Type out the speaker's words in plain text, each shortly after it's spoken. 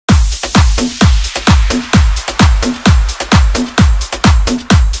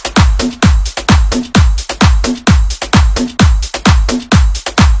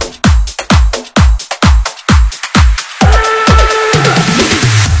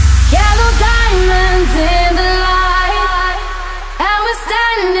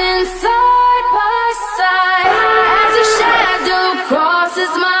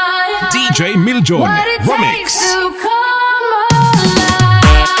Meljon Remix.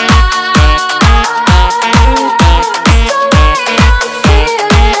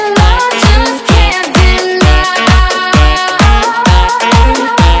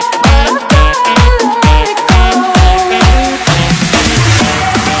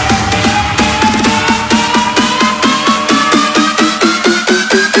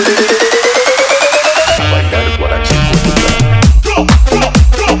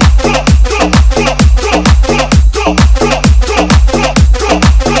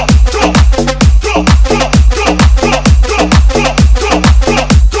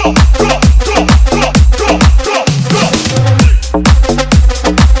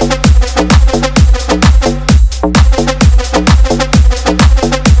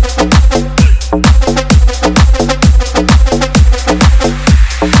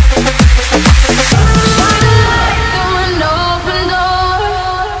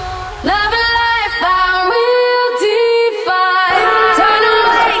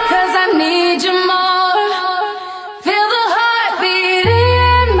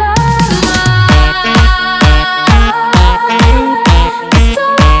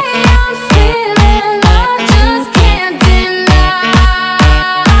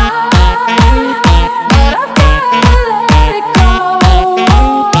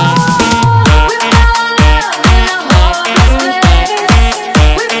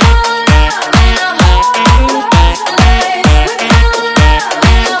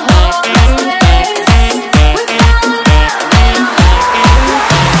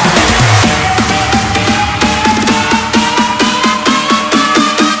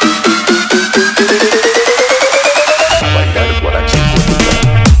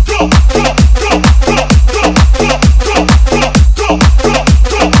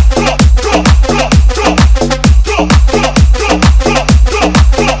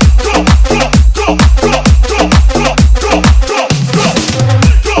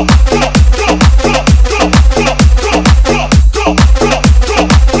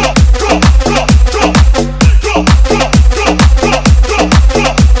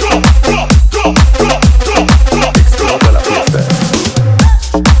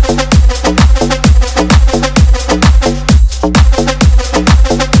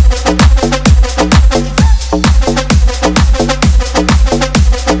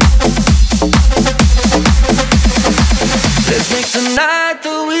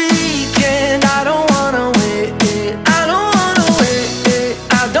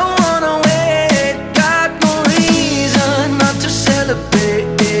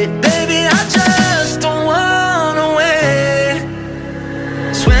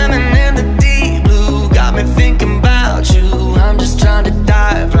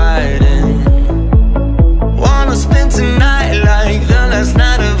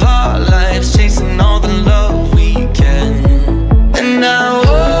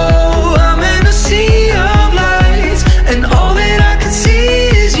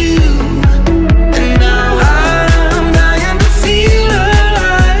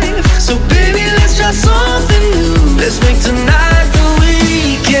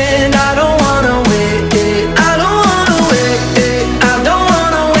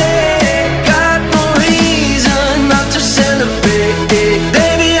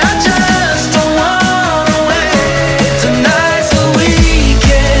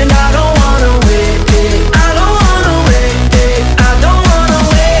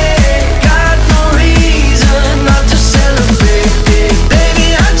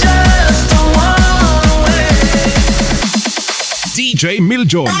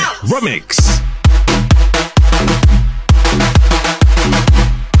 Meljon Remix.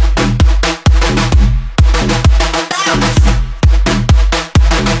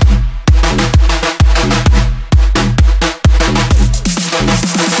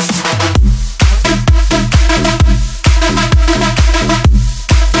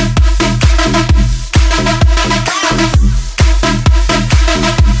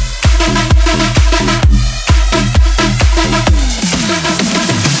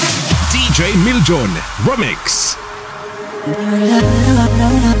 Meljon Remix.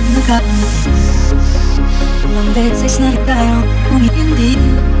 Ilang beses na tayong umindi,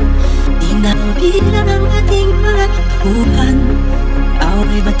 di na bilang ang ating mga taguan.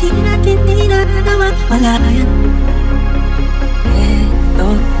 Away ba't di natin ninanawang malayan? Eto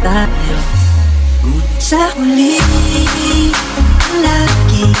tayo, ngunit sa huli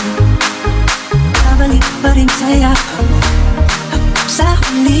laging babalik pa rin sa yakap mo. Hanggang sa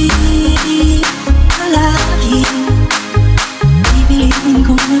huli laging pipilitin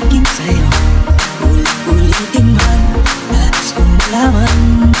kong maging sa'yo. Ulit-ulitin man, nais kong malaman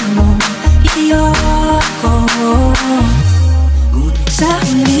mo iyoko. Ngunit sa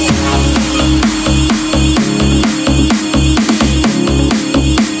huli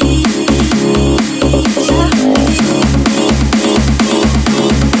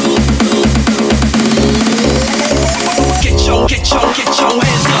Get your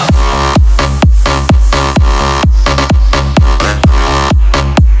hands up.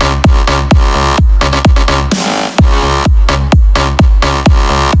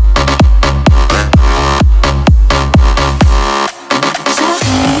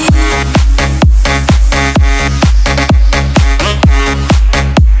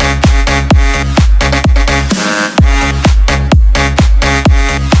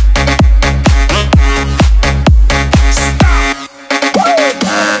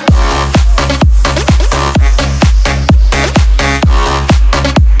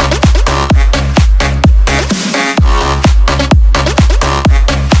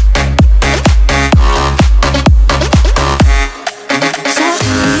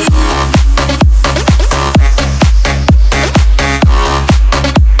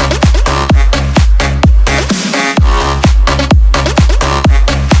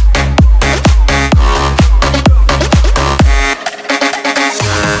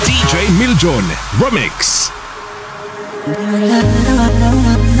 Meljon Remix.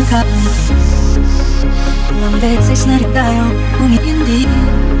 Ilang beses na rin tayo umindi,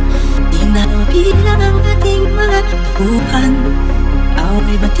 di na mabilang ang ating mga tapuan.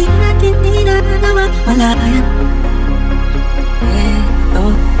 Away ba't di natin ninanawang malayan? Eto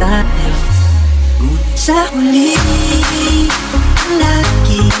tayo, ngunit sa huli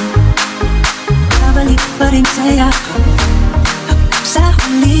laging babalik pa rin sa yakap mo. Hanggang sa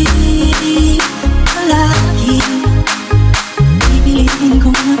huli laging pipilitin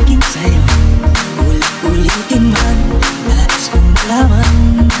kong maging sa'yo. Ulit-ulitin man, nais kong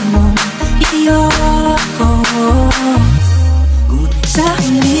malaman mo iyoko. Ngunit sa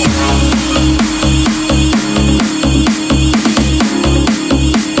huli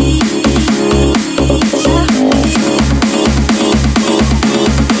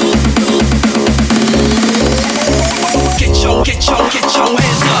Get your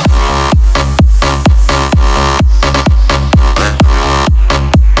hands up.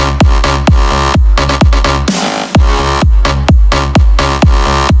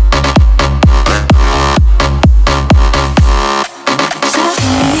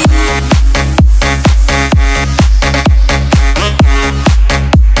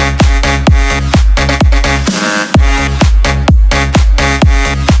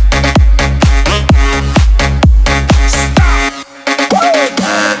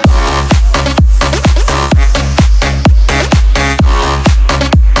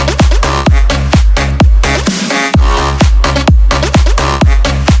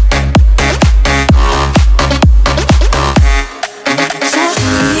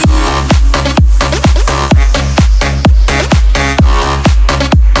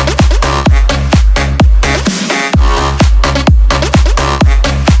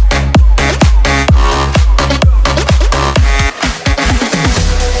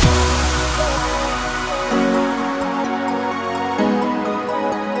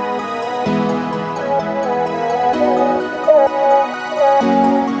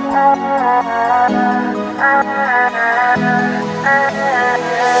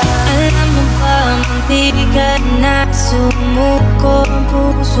 Alam mo ba, muntikan na sumuko ang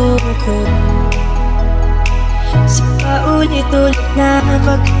puso ko sa paulit-ulit na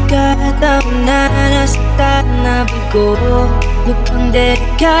pagkakataon na nasaktan na bigo. Mukhang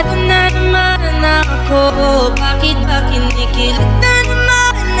delikado na naman ako. Bakit ba kinikilig na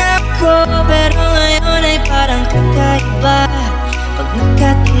naman ako? Pero ngayon ay parang kakaiba. Pag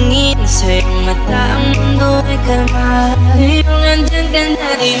nakatingin sa iyong mata, ang mundo ay kalma. Ngayong andyan ka na,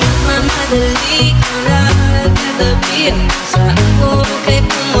 di magmamadali ka na. Nagkatabi hanggang saan ko kay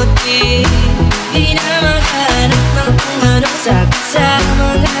pumuti. Di na makahanap ng kung anong sagot sa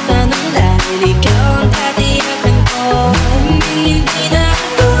mga tanong, dahil ikaw ang katiyakan ko. Hindi na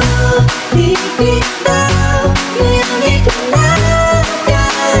ako bibitaw. Ngayon ikaw na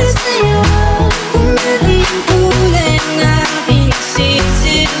nagkahal sa'yo. Kung meron yung kulay ng aking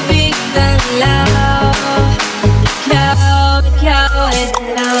sisilbing tanglaw. Ikaw ay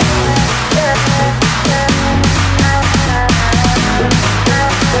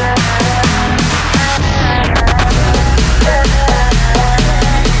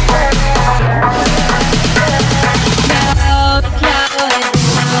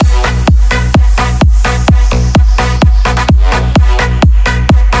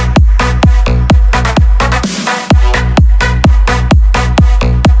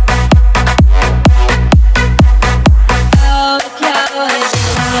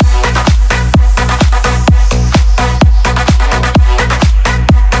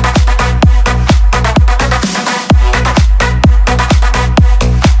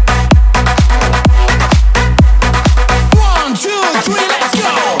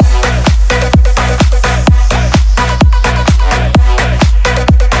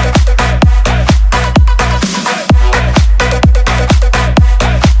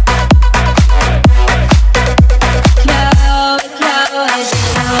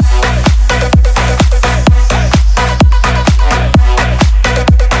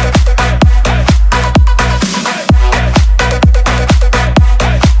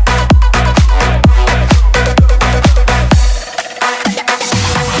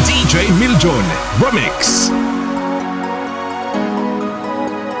Meljon Remix.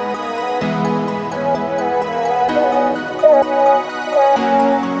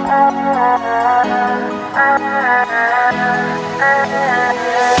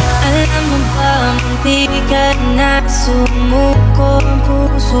 Alam mo ba, munti ka na sumuko ang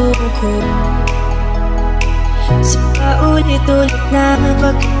puso ko sa paulit-ulit na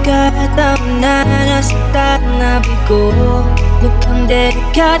pagkakataon na nasaktan na bigo. Mukhang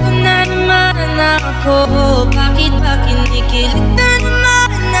delikado na naman ako. Bakit ba kinikilig na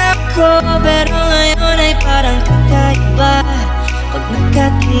naman ako? Pero ngayon ay parang kakaiba. Pag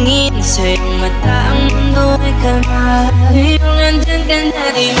nakatingin sa iyong mata, ang mundo ay kalma. Ngayong andyan ka na,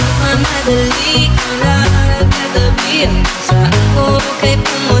 di mamadali ka lang nagkatabi. Ang saan ko kay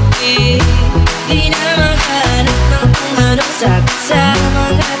pumuti, di na makahanap ng kung anong sagot sa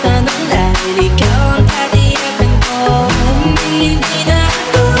mga tanong. Dahil ikaw ang katiyakan ko. Hindi na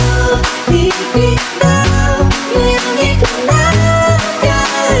ako bibitaw. Ngayon ikaw na kaya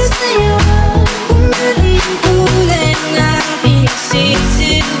sa'yo. Kung ano yung kulay ng aking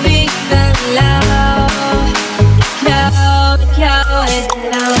sisilbing ng law. Ikaw ay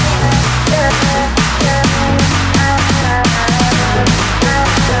salaw.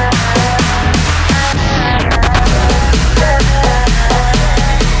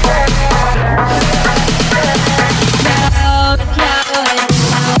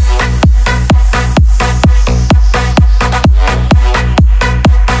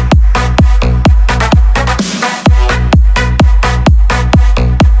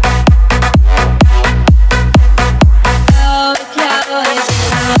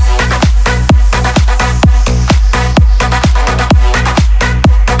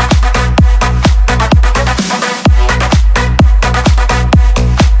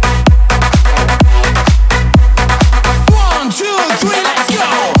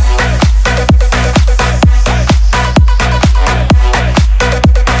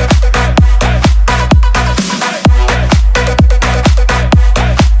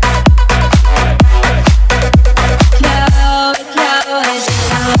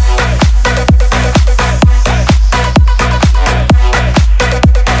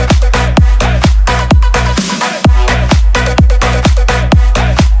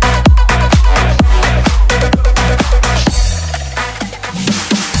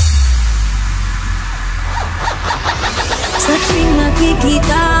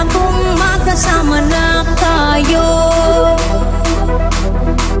 Nakikita kong magkasama na tayo.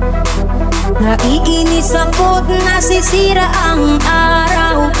 Naiinis ako't nasisira ang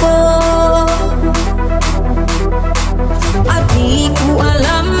araw ko. At di ko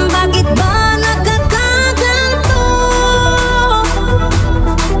alam bakit ba nagkakaganto.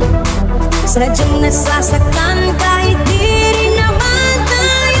 Sadyang nasasaktan kahit di rin naman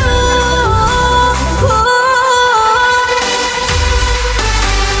tayo.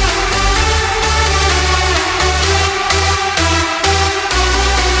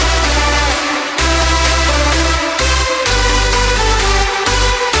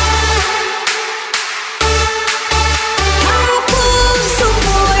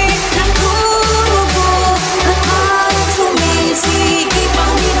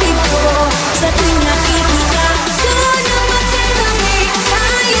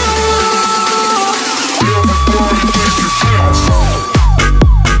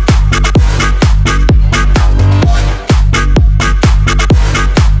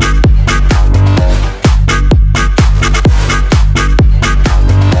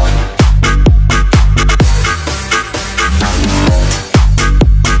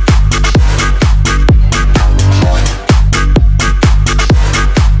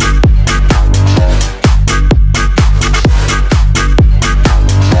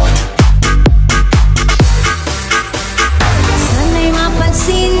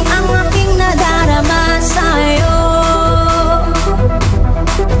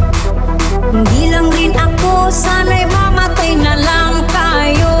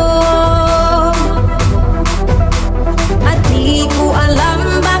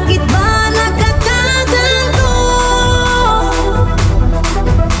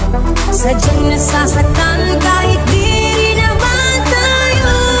 Sadyang nasasaktan kahit di rin naman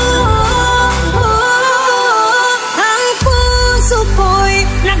tayo. Ang puso ko'y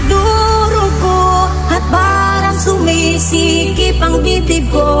nagdurugo at parang sumisikip ang dibdib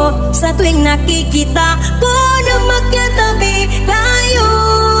ko sa tuwing nakikita ko na magkatabi tayo.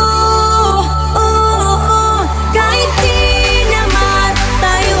 Kahit di naman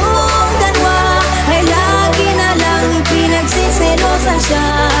tayong dalawa ay lagi na lang pinagsiselosan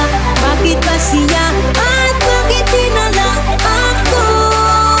siya. Bakit ba siya at bakit di na lang ako?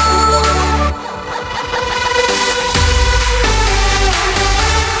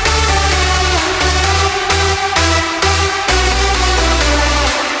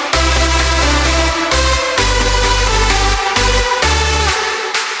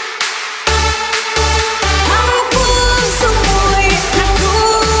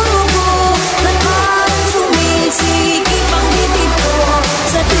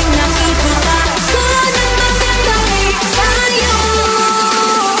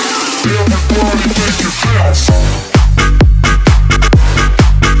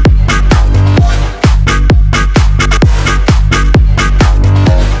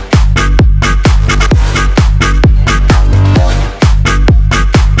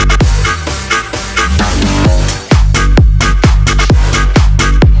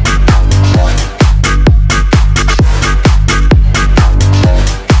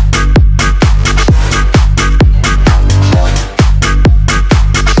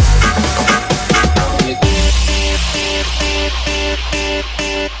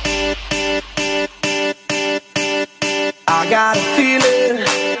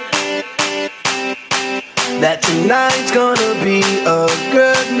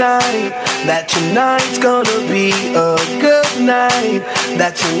 night. That tonight's gonna be a good night.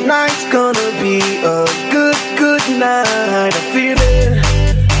 That tonight's gonna be a good, good night. I feel it.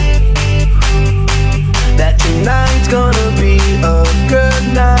 That tonight's gonna be a good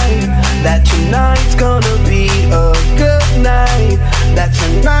night. That tonight's gonna be a good night. That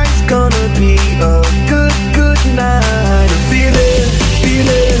tonight's gonna be a good, good night. I feel it, feel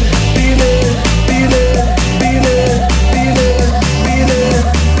it, feel it, feel it, feel it, feel it, feel it,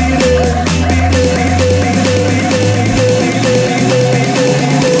 feel it, feel it,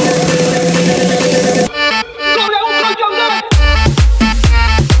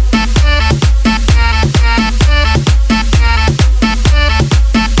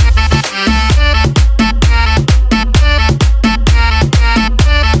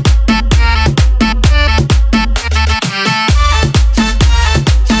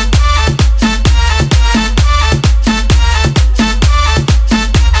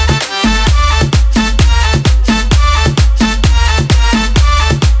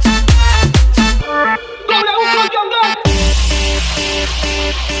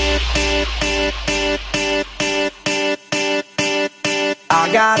 I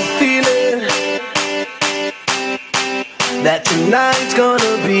got a feeling that tonight's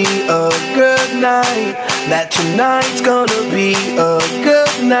gonna be a good night. That tonight's gonna be a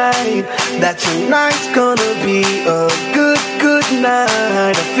good night. That tonight's gonna be a good, good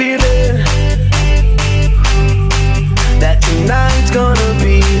night. I feel it. That tonight's gonna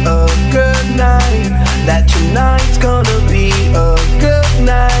be a good night. That tonight's gonna be a good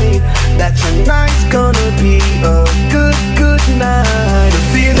night. That tonight's gonna be a good, good night. I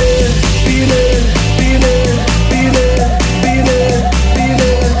feel it, feel it, feel it, feel it, feel it, feel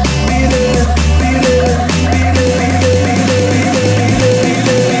it, feel it, feel it, feel it,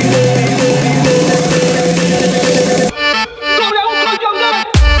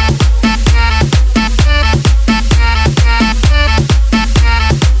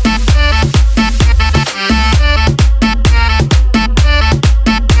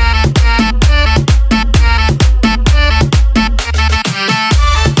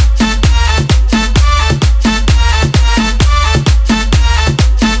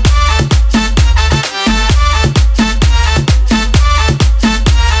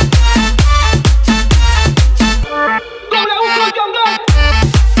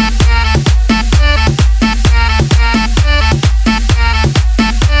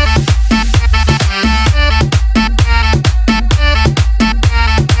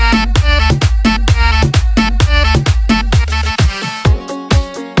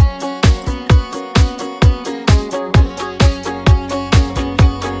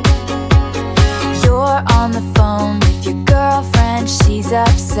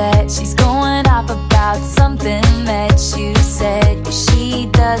 upset. She's going off about something that you said. She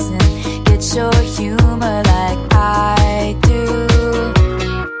doesn't get your humor like I do.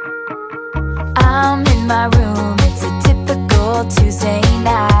 I'm in my room, it's a typical Tuesday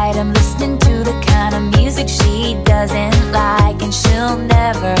night. I'm listening to the kind of music she doesn't like, and she'll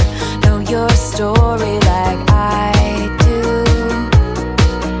never know your story like I do.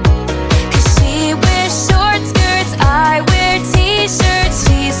 'Cause she wears short skirts, I wear t-shirts.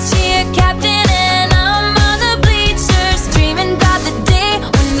 She's cheer captain and I'm on the bleachers, dreaming about the day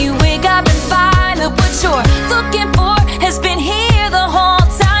when you wake up and find that what you're looking for has been here the whole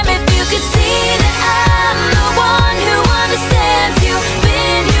time. If you could see that I'm the one who understands you,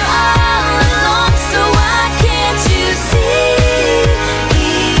 been here all along, so why can't you see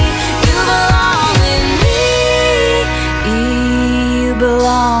you belong with me?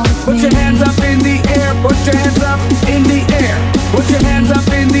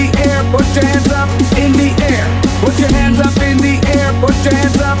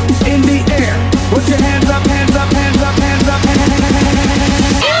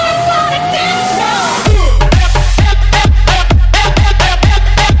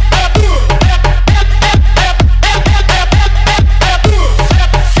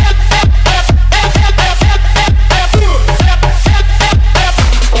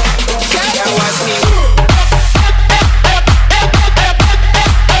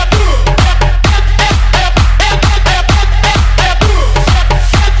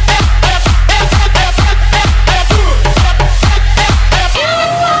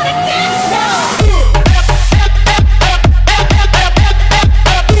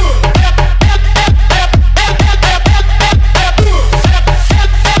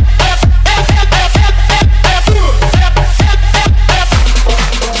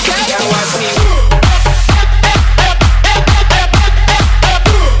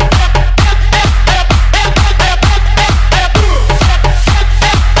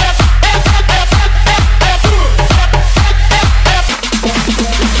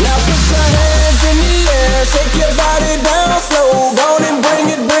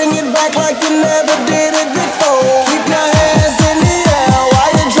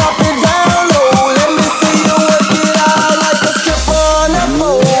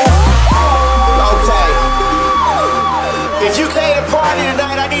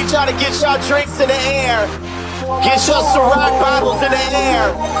 Get your Ciroc bottles in the air.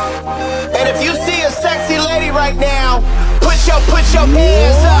 And if you see a sexy lady right now, put your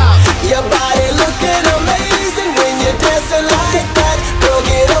hands up. Your body looking amazing when you're dancing like that. Girl,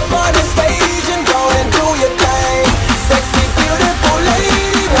 get up on the stage and go and do your thing. Sexy, beautiful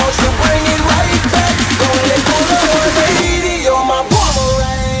lady, won't you bring it right back? Go and pull the 180, you're my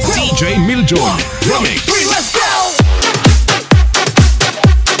boomerang. DJ Meljon Remix. Let's go.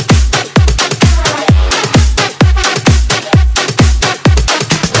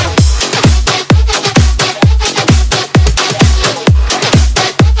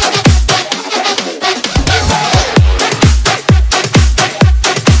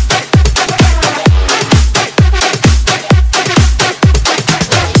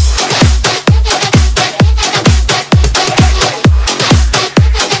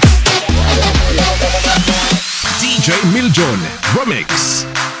 DJ Meljon Remix.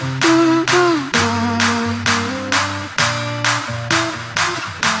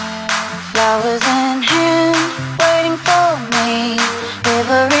 Flowers in hand, waiting for me.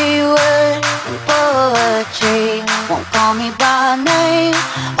 Every word in poetry. Won't call me by name,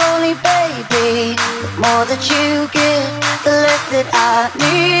 only baby. The more that you give, the less that I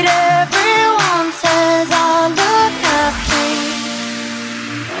need. Everyone says I look happy,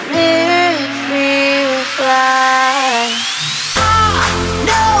 and it feels like I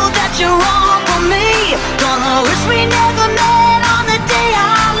know that you're wrong for me. Gonna wish we never met on the day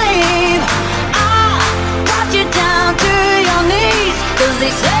I leave. I got you down to your knees, 'cause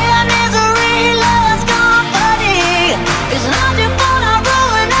they say a misery loves company. It's not your fault I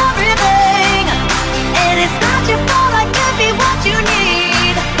ruin everything, and it's not your fault I can't be what you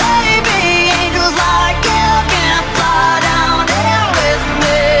need. Baby, angels like you can't fly down here with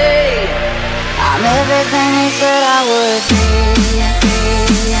me. I'm everything they said I would be.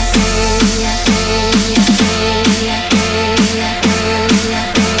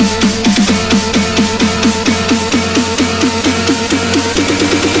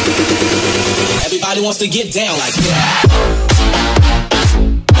 Everybody wants to get down like that.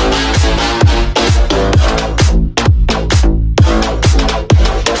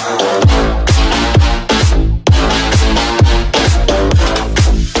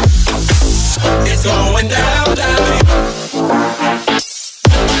 It's going down, down.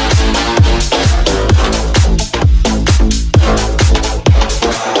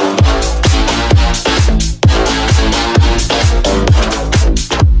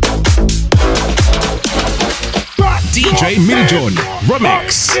 DJ Meljon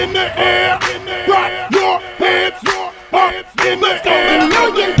Remix. In the air, rock your hands up in the air. I know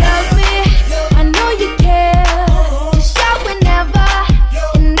you love me, I know you care. Just shout whenever,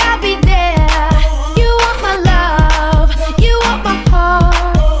 and I'll be there. You want my love, you want my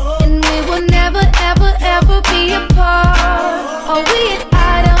heart, and we will never, ever, ever be apart. Are we an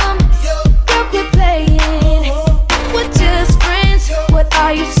item? Girl, quit playing. We're just friends, what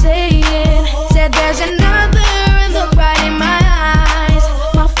are you saying? Said there's another look right in my eyes.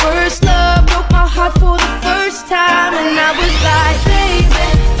 My first love broke my heart for the first time, and I was like, baby,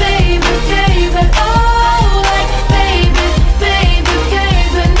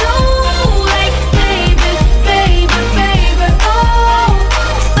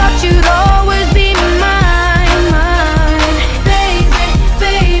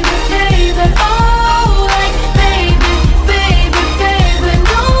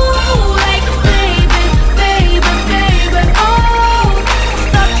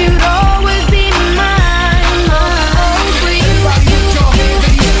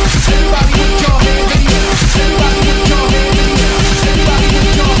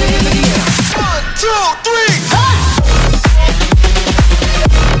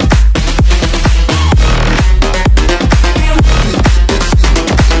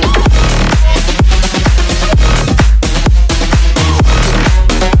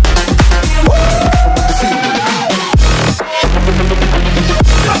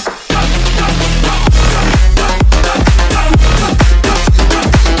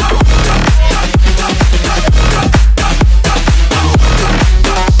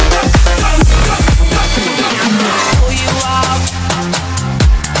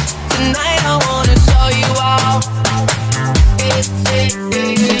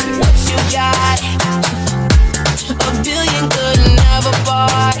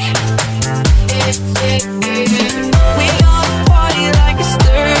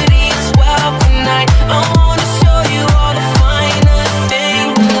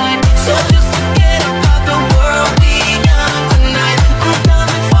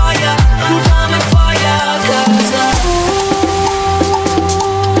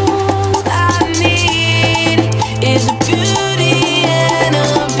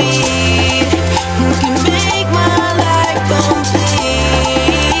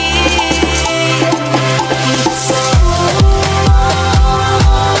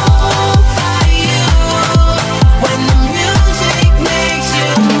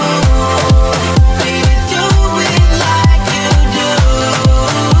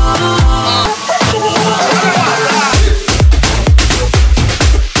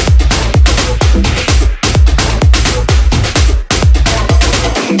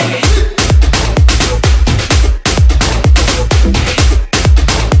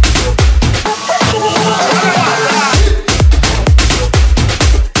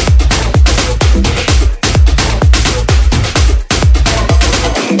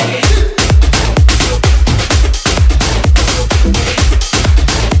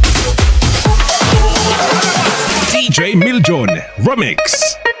 DJ Meljon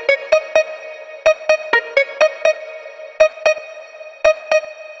Remix.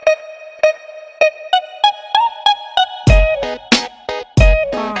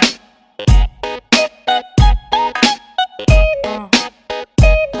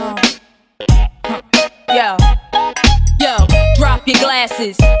 Drop your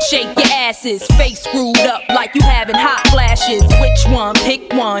glasses, shake your asses, face screwed up like you having hot flashes. Which one?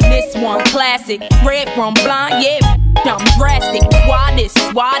 Pick one, this one classic. Red from blind, yeah, I'm drastic. Why this,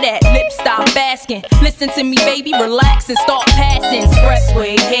 why that, lip stop asking. Listen to me baby, relax and start passing.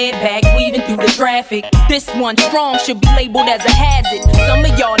 Expressway, head back, weaving through the traffic. This one strong, should be labeled as a hazard. Some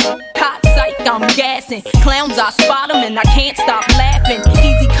of y'all know hot psych, I'm gassing. Clowns, I spot them and I can't stop laughing.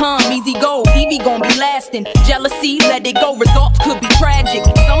 Easy come, easy go, Evie gon' be lasting. Jealousy, let it go, results could be tragic.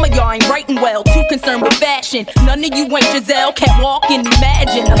 Some of y'all ain't writing well, too concerned with fashion. None of you ain't Giselle, can't walk and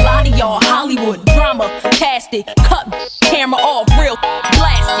imagine. A lot of y'all Hollywood drama, cast it, cut camera off, real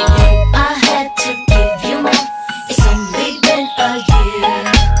blasted. I had to give you more. It's only been a year.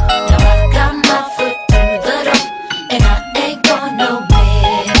 Now I've got my foot through the door, and I ain't going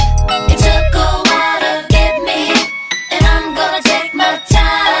nowhere. It took a while to get me, and I'm gonna take my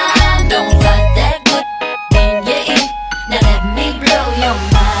time. Don't fight that good in your ear. Now let me blow your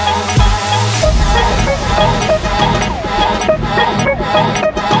mind.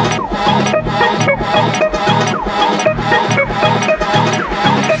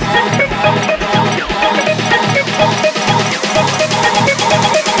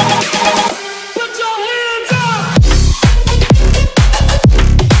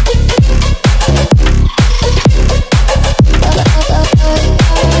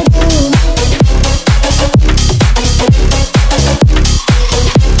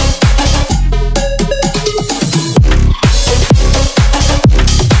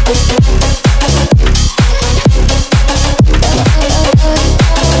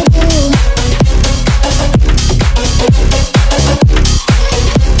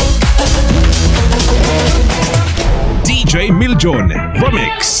 DJ Meljon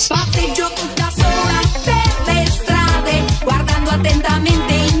Remix. Passeggio tutta sola per le strade, guardando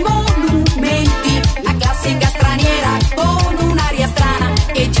attentamente i monumenti. La classica straniera con un'aria strana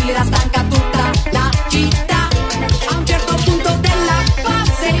che gira stanca tutta la città. A un certo punto della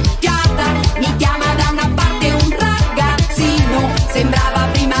passeggiata mi chiama da una parte un ragazzino. Sembrava a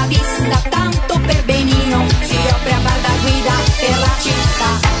prima vista tanto per benino. Si offre a far da guida per la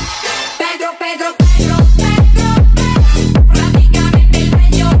città. Pedro, Pedro, Pedro, Pedro, Pedro. Praticamente il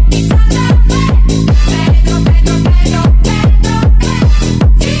meglio di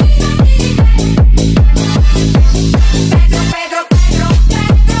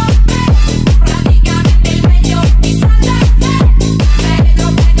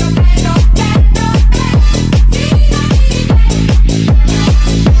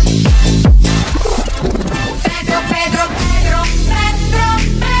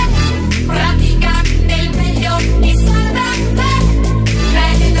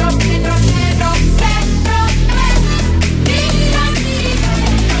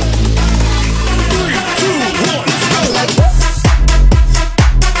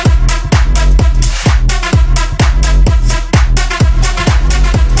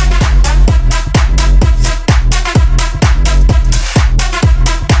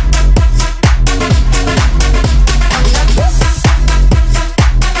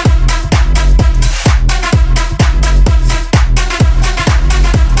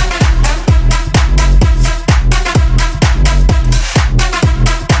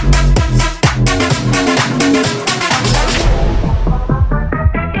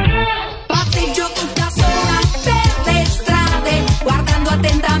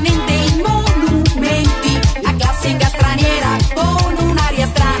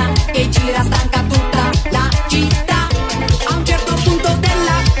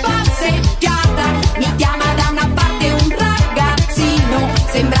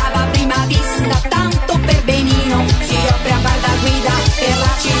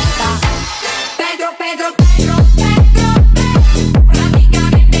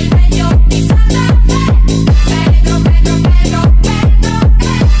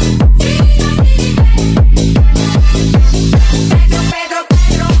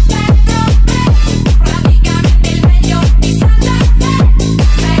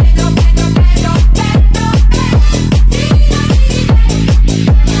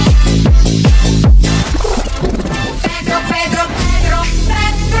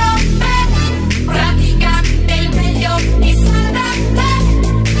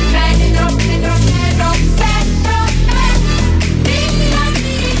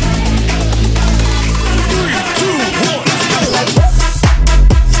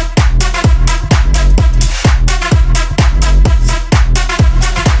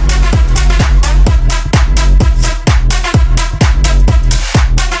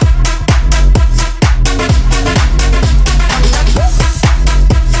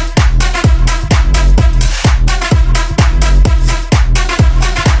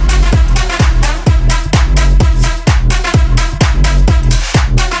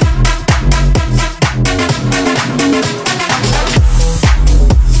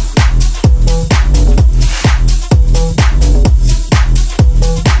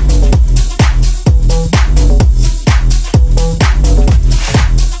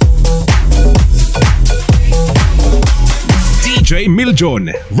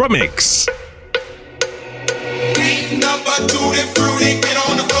Meljon Remix. Number two, the fruity, get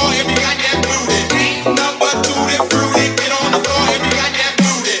on the floor if you got that booty. Number two, the fruity, get on the floor if you got that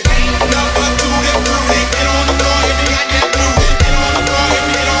booty. Number two, the fruity, get on the floor if you got that booty. Get on the floor if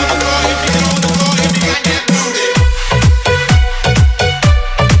you get on the floor if you get on the floor if you got that booty.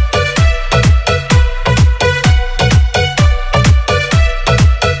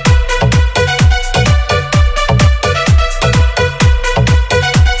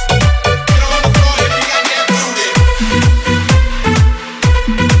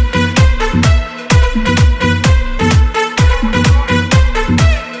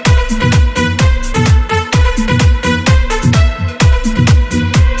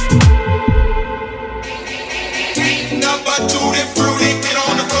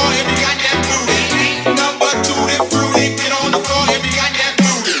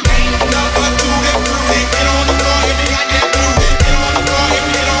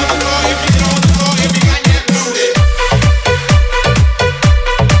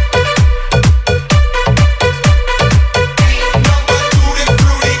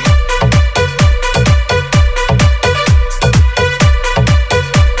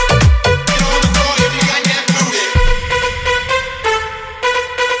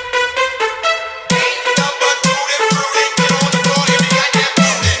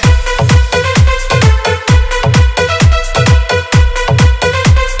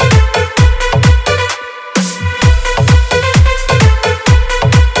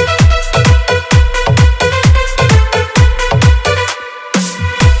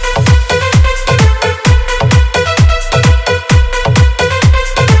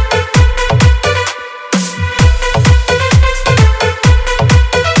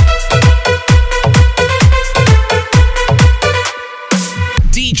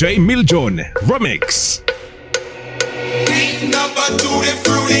 DJ Meljon Remix. Number two, the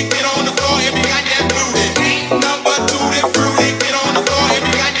fruity, get on the floor if you got that booty. Number two, the fruity, get on the floor if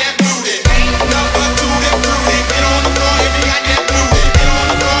you got that booty. Number two, the fruity, get on the floor if you got that booty. Get on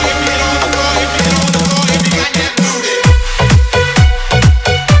the floor if you get on the floor if you get on the floor if you got that booty.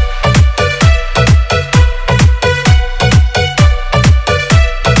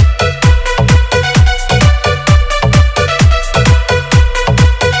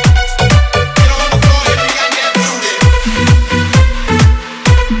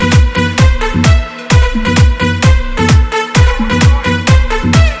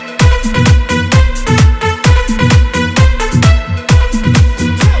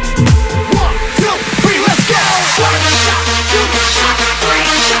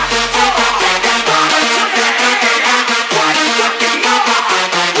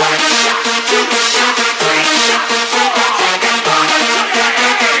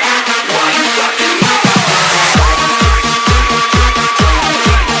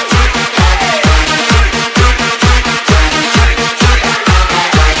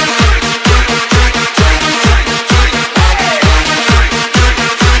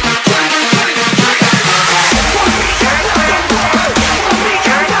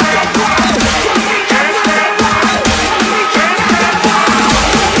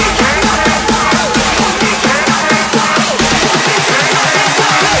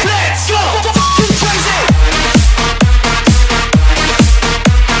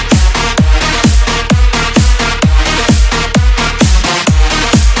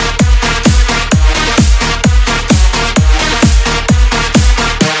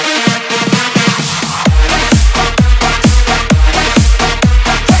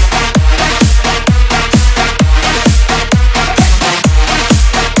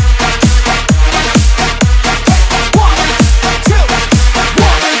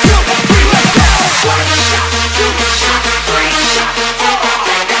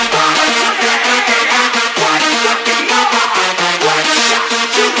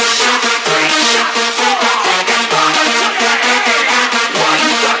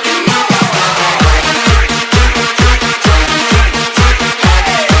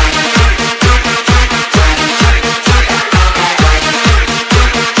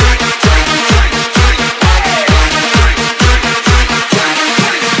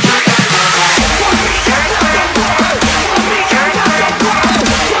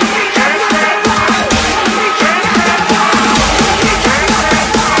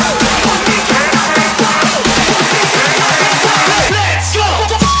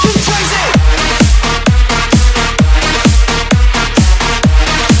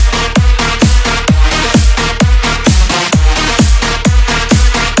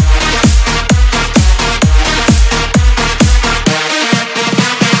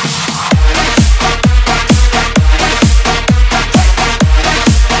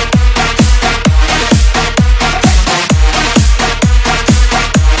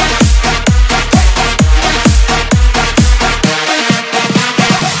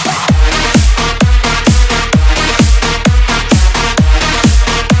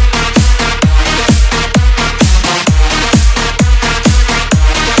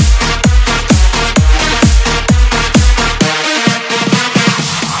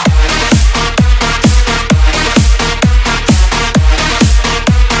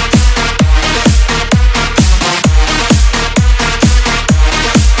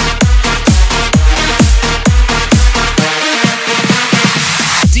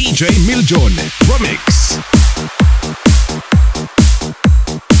 DJ Meljon Remix.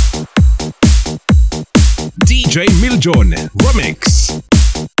 DJ Meljon Remix.